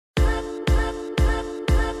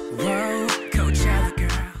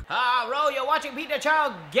watching Peter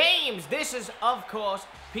Chow Games. This is, of course,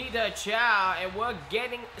 Peter Chow, and we're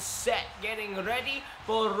getting set, getting ready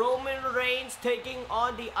for Roman Reigns taking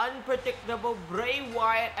on the unpredictable Bray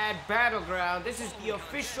Wyatt at Battleground. This is the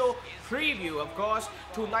official preview, of course.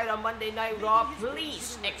 Tonight on Monday Night Raw,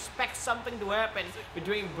 please expect something to happen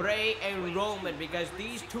between Bray and Roman, because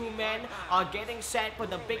these two men are getting set for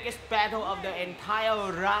the biggest battle of their entire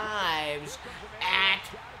lives at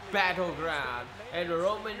Battleground. And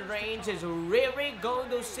Roman Reigns is really going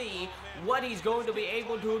to see what he's going to be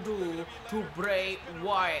able to do to Bray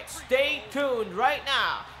Wyatt. Stay tuned right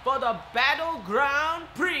now for the Battleground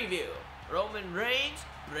preview. Roman Reigns,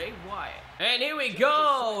 Bray Wyatt. And here we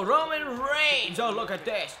go, Roman Reigns. Oh, look at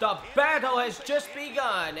this. The battle has just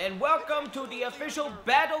begun. And welcome to the official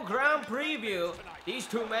Battleground preview. These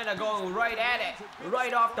two men are going right at it,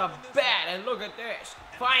 right off the bat. And look at this.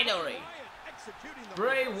 Finally,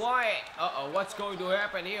 Bray Wyatt. What's going to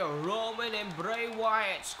happen here? Roman and Bray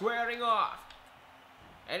Wyatt squaring off.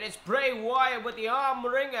 And it's Bray Wyatt with the arm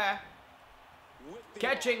wringer.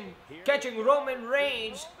 Catching Roman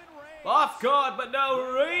Reigns off guard, but now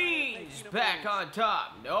Reigns back on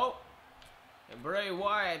top. Nope. And Bray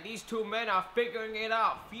Wyatt, these two men are figuring it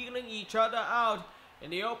out, feeling each other out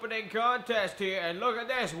in the opening contest here. And look at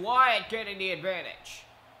this, Wyatt getting the advantage.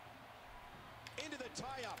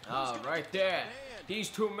 Oh, right there. These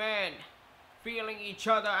two men feeling each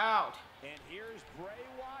other out. And here's Bray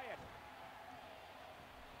Wyatt.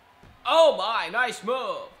 Oh my, nice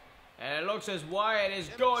move. And it looks as Wyatt is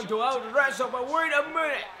going to out-wrestle, but wait a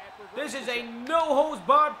minute. This is a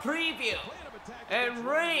no-holds-barred preview. And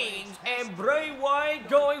Reigns and Bray Wyatt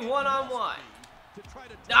going one-on-one.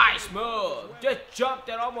 Nice move. Just jumped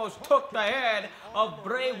and almost took the head of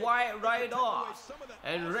Bray Wyatt right off.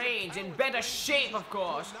 And Reigns in better shape, of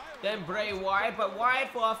course, than Bray Wyatt. But Wyatt,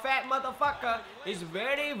 for a fat motherfucker, is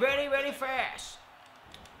very, very, very fast.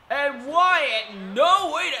 And Wyatt,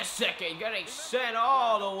 no, wait a second, getting sent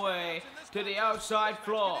all the way to the outside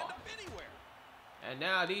floor. And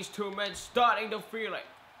now these two men starting to feel it.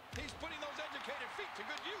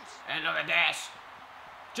 And look at this.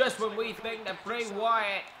 Just when we think that Bray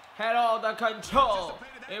Wyatt had all the control,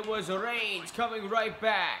 it was Reigns coming right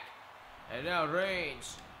back. And now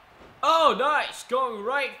Reigns. Oh, nice. Going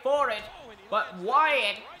right for it. But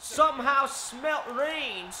Wyatt somehow smelt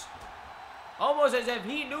Reigns. Almost as if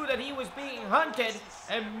he knew that he was being hunted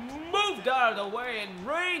and moved out of the way. And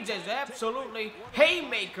Reigns is absolutely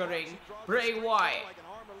haymakering Bray Wyatt.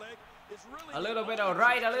 A little bit of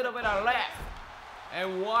right, a little bit of left.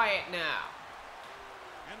 And Wyatt now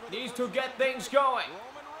needs to get things going.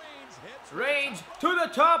 Reigns to the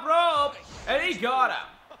top rope, and he got him.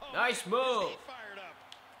 Nice move.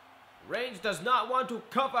 Reigns does not want to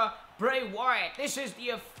cover Bray Wyatt. This is the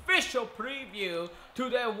official preview to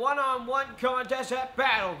their one-on-one contest at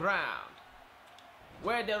Battleground,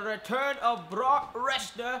 where the return of Brock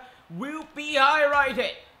Lesnar will be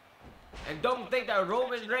highlighted. And don't think that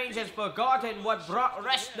Roman Reigns has forgotten what Brock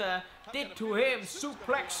Lesnar did to him,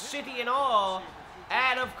 Suplex City and all.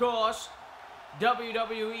 And of course,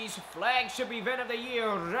 WWE's flagship event of the year,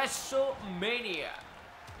 WrestleMania.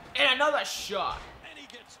 And another shot.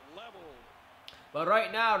 But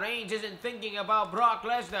right now, Reigns isn't thinking about Brock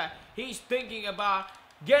Lesnar. He's thinking about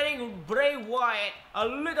getting Bray Wyatt a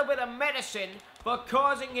little bit of medicine for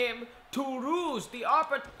causing him to lose the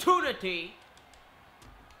opportunity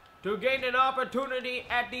to gain an opportunity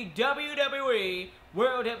at the WWE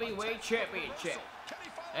World Heavyweight Championship.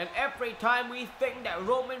 And every time we think that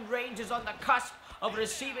Roman Reigns is on the cusp of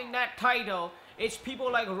receiving that title, it's people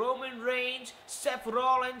like Roman Reigns, Seth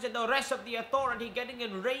Rollins, and the rest of the authority getting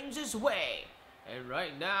in Reigns' way. And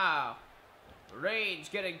right now, Reigns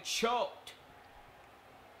getting choked.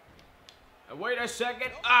 And wait a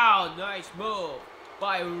second. Oh, nice move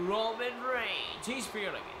by Roman Reigns. He's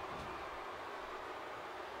feeling it.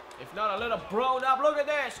 If not a little blown up, look at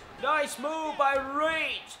this. Nice move by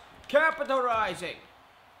Reigns, capitalizing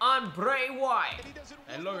on Bray Wyatt.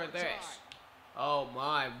 And look at this. Oh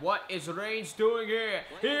my, what is Reigns doing here?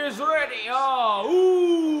 He is ready. Oh,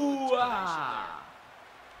 ooh, ah.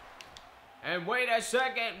 And wait a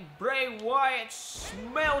second, Bray Wyatt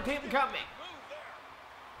smelled him coming.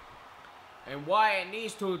 And Wyatt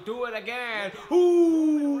needs to do it again.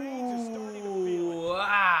 Ooh,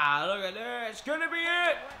 ah, look at this. Gonna be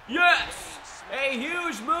it? Yes, a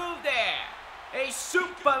huge move there. A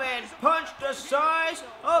Superman punch the size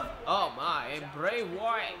of, oh my, and Bray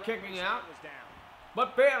Wyatt kicking out,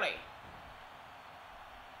 but barely.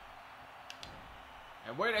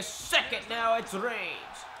 And wait a second, now it's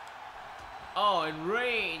Reigns. Oh, and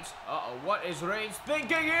Reigns. Uh-oh, what is Reigns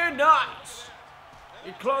thinking here? Nice.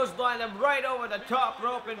 He clotheslined him right over the top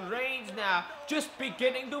rope, and Reigns now just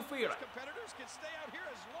beginning to feel it. Competitors can stay out here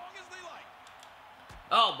as long as they like.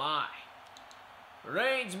 Oh my.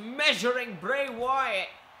 Reigns measuring Bray Wyatt,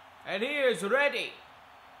 and he is ready.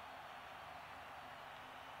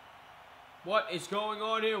 What is going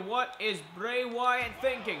on here? What is Bray Wyatt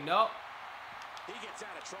thinking? No. He gets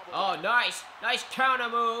out of trouble. Oh, nice. Nice counter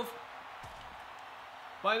move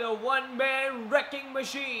by the one-man wrecking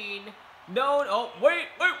machine. No, oh, wait.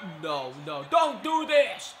 No, don't do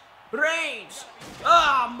this. Reigns.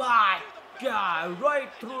 Oh, my God. Right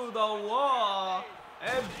through the wall.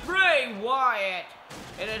 And Bray Wyatt.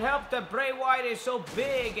 And it helped that Bray Wyatt is so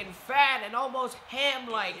big and fat and almost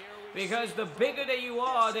ham-like. Because the bigger that you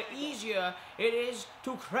are, the easier it is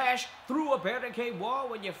to crash through a barricade wall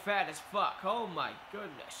when you're fat as fuck. Oh my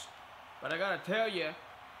goodness. But I gotta tell you,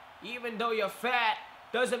 even though you're fat,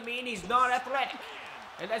 doesn't mean he's not athletic.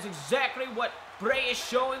 And that's exactly what Bray is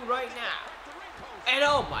showing right now. And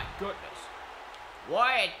oh my goodness.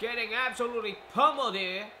 Wyatt getting absolutely pummeled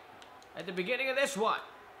here at the beginning of this one.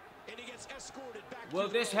 Will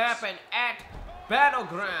this happen at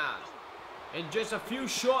Battleground? In just a few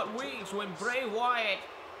short weeks, when Bray Wyatt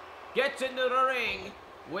gets into the ring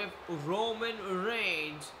with Roman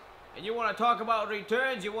Reigns. And you want to talk about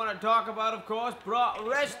returns, you want to talk about, of course, Brock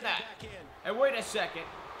Lesnar. And wait a second.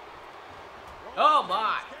 Oh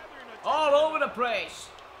my. All over the place.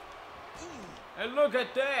 And look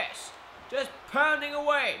at this. Just pounding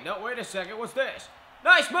away. No, wait a second. What's this?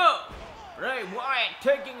 Nice move. Bray Wyatt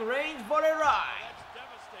taking Reigns for a ride.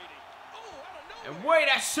 And wait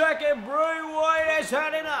a second, Bray Wyatt has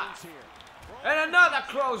had enough. And another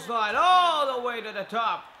clothesline all the way to the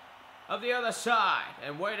top of the other side.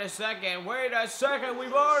 And wait a second,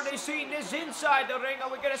 we've already seen this inside the ring. Are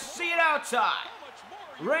we going to see it outside?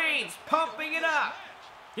 Reigns pumping it up.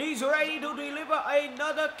 He's ready to deliver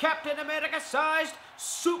another Captain America-sized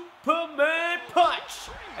Superman punch.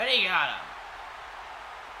 And he got him.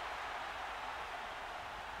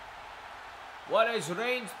 What is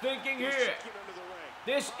Reigns thinking here?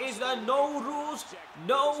 This is the no rules,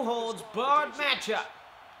 no holds barred matchup.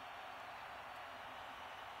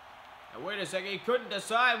 And wait a second, he couldn't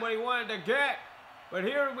decide what he wanted to get. But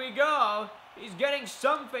here we go. He's getting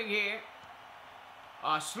something here.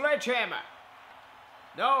 A sledgehammer.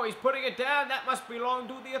 No, he's putting it down. That must belong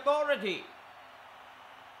to the Authority.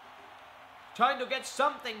 Trying to get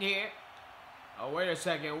something here. Oh, wait a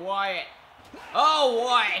second, Wyatt. Oh,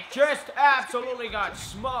 Wyatt just absolutely got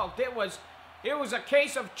smoked. It was a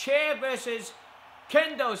case of chair versus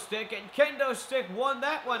kendo stick, and kendo stick won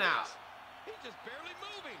that one out. He's just barely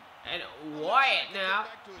moving. And Wyatt now.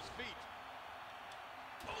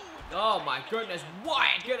 Oh my goodness,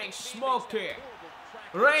 Wyatt getting smoked here.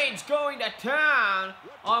 Reigns going to town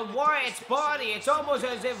on Wyatt's body. It's almost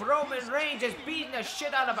as if Roman Reigns is beating the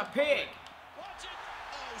shit out of a pig.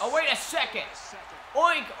 Oh, wait a second.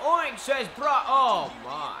 Oink, oink, says Brock. Oh,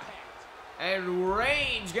 my. And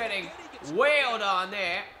Reigns getting wailed on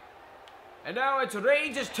there. And now it's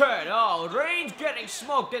Reigns' turn. Oh, Reigns getting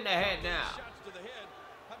smoked in the head now.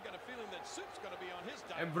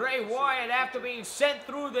 And Bray Wyatt, after being sent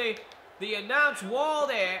through the announce wall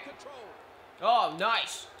there. Oh,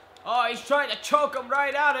 nice. Oh, he's trying to choke him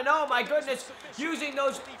right out. And oh, my goodness, using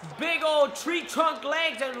those big old tree trunk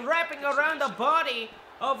legs and wrapping around the body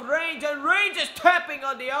of Reigns, and Reigns is tapping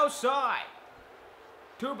on the outside.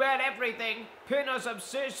 Too bad everything, pin or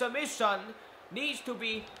submission, needs to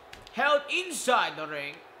be held inside the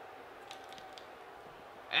ring.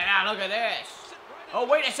 And now look at this. Oh,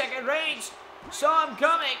 wait a second, Reigns saw him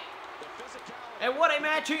coming. And what a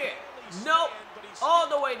match here. Nope, all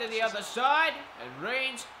the way to the other side. And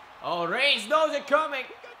Reigns, oh, Reigns knows it coming.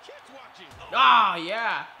 Ah,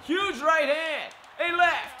 yeah, huge right hand, a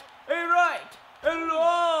left, a right. And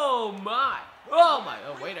oh my,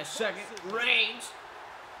 oh wait a second, Reigns.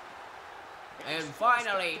 And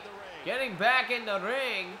finally, getting back in the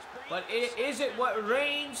ring, but is it what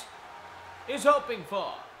Reigns is hoping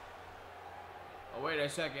for? Oh, wait a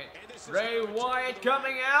second, Bray Wyatt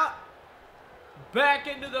coming out, back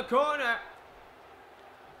into the corner.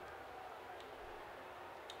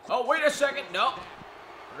 Oh, wait a second, no.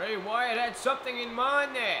 Bray Wyatt had something in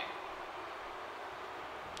mind there.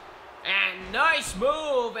 And nice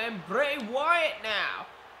move, and Bray Wyatt now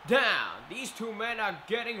down. These two men are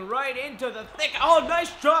getting right into the thick. Oh,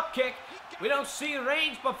 nice drop kick. We don't see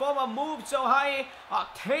Reigns perform a move so high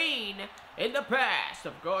octane in the past.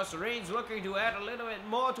 Of course, Reigns looking to add a little bit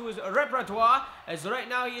more to his repertoire, as right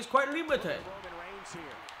now he is quite limited.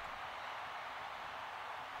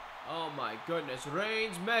 Oh my goodness,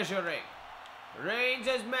 Reigns measuring. Reigns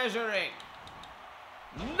is measuring.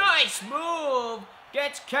 Nice move.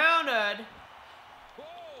 Gets countered.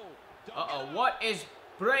 Uh-oh, what is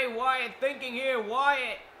Bray Wyatt thinking here?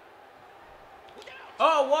 Wyatt.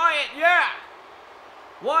 Oh, Wyatt, yeah.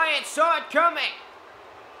 Wyatt saw it coming.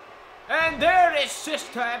 And there is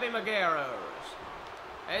Sister Abby McGarrett.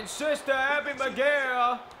 And Sister Abby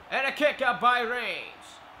McGarrett. And a kick out by Reigns.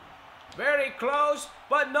 Very close,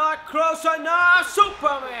 but not close enough.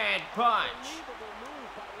 Superman punch.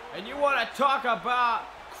 And you want to talk about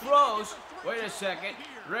close. Wait a second.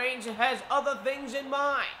 Reigns has other things in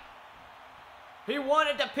mind. He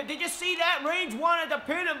wanted to pin. Did you see that? Reigns wanted to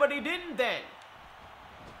pin him, but he didn't then.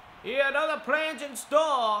 He had other plans in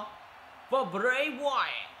store for Bray Wyatt.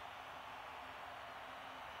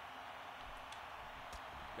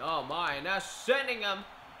 Oh my, now sending him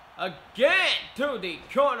again to the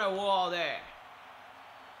corner wall there.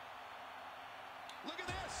 Look at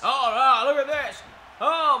this. Oh, look at this.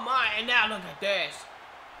 Oh my, and now look at this.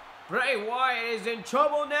 Bray Wyatt is in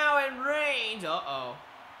trouble now, and Reigns. Uh-oh.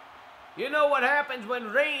 You know what happens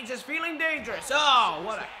when Reigns is feeling dangerous. Oh,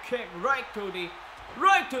 what a kick right to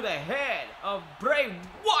the head of Bray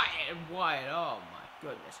Wyatt. And Wyatt, oh my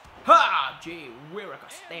goodness. Ha! Gee, Wirika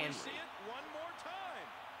Stanley.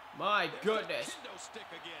 My goodness.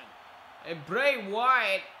 And Bray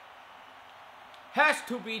Wyatt has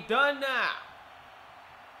to be done now.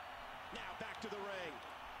 Now back to the ring.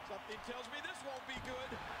 Something tells me this won't be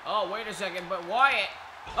good. Oh, wait a second, but Wyatt.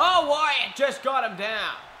 Oh, Wyatt just got him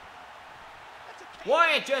down.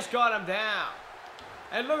 Wyatt just got him down.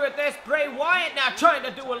 And look at this, Bray Wyatt now trying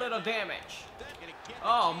to do a little damage.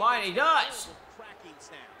 Oh, my, he does.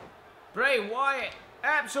 Bray Wyatt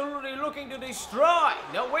absolutely looking to destroy.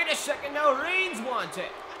 No, wait a second, now Reigns wants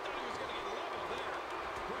it.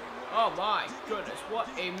 Oh, my goodness, what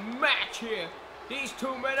a match here. These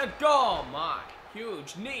two men are gone. Oh, my,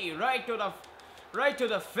 huge knee right to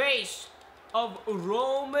the face of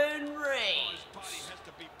Roman Reigns.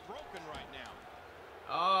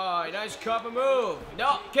 Oh, nice cover move.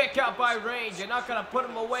 No, kick out by Reigns. You're not going to put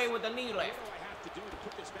him away with the knee lift.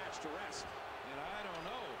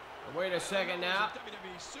 Wait a second now.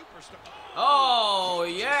 Oh,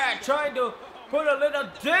 yeah, trying to put a little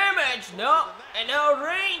damage. No, and now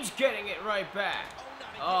Reigns getting it right back.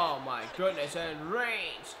 Oh, my goodness, and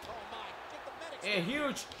Reigns in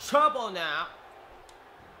huge trouble now.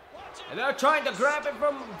 And they're trying to grab it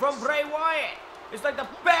from Bray Wyatt. It's like the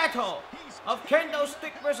battle of kendo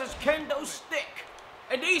stick versus kendo stick.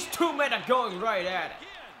 And these two men are going right at it.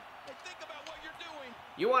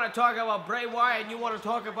 You want to talk about Bray Wyatt, and you want to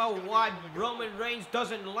talk about what Roman Reigns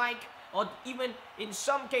doesn't like, or even in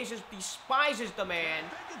some cases despises the man.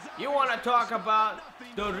 You want to talk about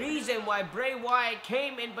the reason why Bray Wyatt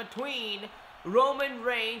came in between Roman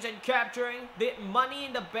Reigns and capturing the Money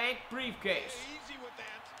in the Bank briefcase.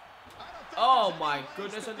 Oh my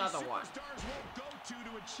goodness, another one.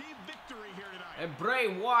 And Bray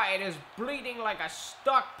Wyatt is bleeding like a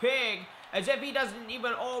stuck pig, as if he doesn't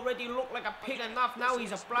even already look like a pig enough. Now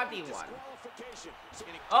he's a bloody one.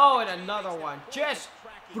 Oh, and another one. Just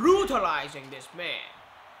brutalizing this man.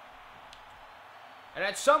 And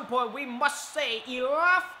at some point, we must say,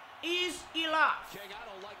 enough is enough.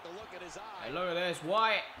 And look at this,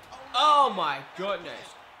 Wyatt. Oh my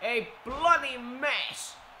goodness. A bloody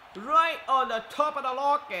mess. Right on the top of the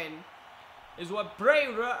lock-in is what Bray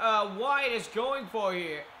Wyatt is going for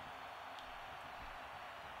here.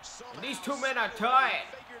 And these two men are tired.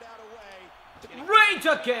 Reigns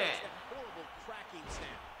again.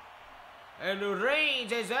 And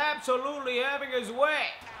Reigns is absolutely having his way.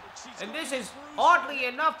 And this is, oddly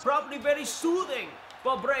enough, probably very soothing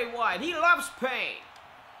for Bray Wyatt. He loves pain.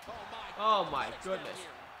 Oh my goodness.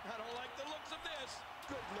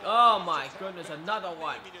 Oh my goodness, another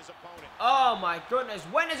one. Oh my goodness,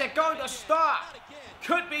 when is it going to stop?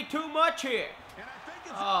 Could be too much here.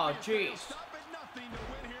 Oh jeez.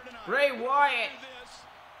 Bray Wyatt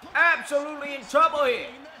absolutely in trouble here.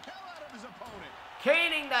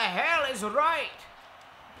 Caning the hell is right.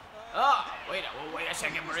 Oh, wait a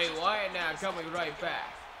second, Bray Wyatt now coming right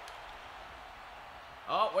back.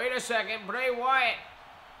 Oh, wait a second, Bray Wyatt.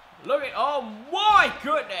 Look at, oh my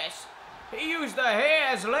goodness. He used the hair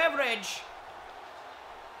as leverage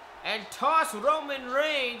and tossed Roman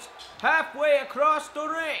Reigns halfway across the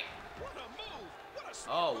ring.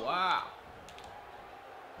 Oh, wow.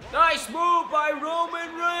 Nice move by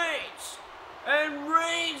Roman Reigns. And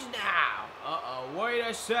Reigns now. Uh-oh, wait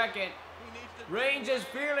a second. Reigns is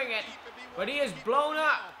feeling it, but he is blown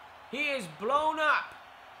up. He is blown up.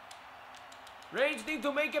 Reigns needs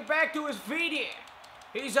to make it back to his feet here.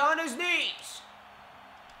 He's on his knees.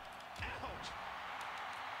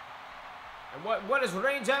 And what does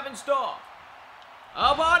Reigns have in store?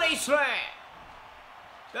 A body slam.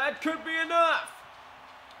 That could be enough.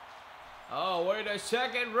 Oh, wait a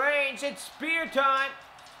second, Reigns. It's spear time.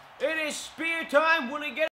 It is spear time. Will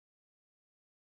he get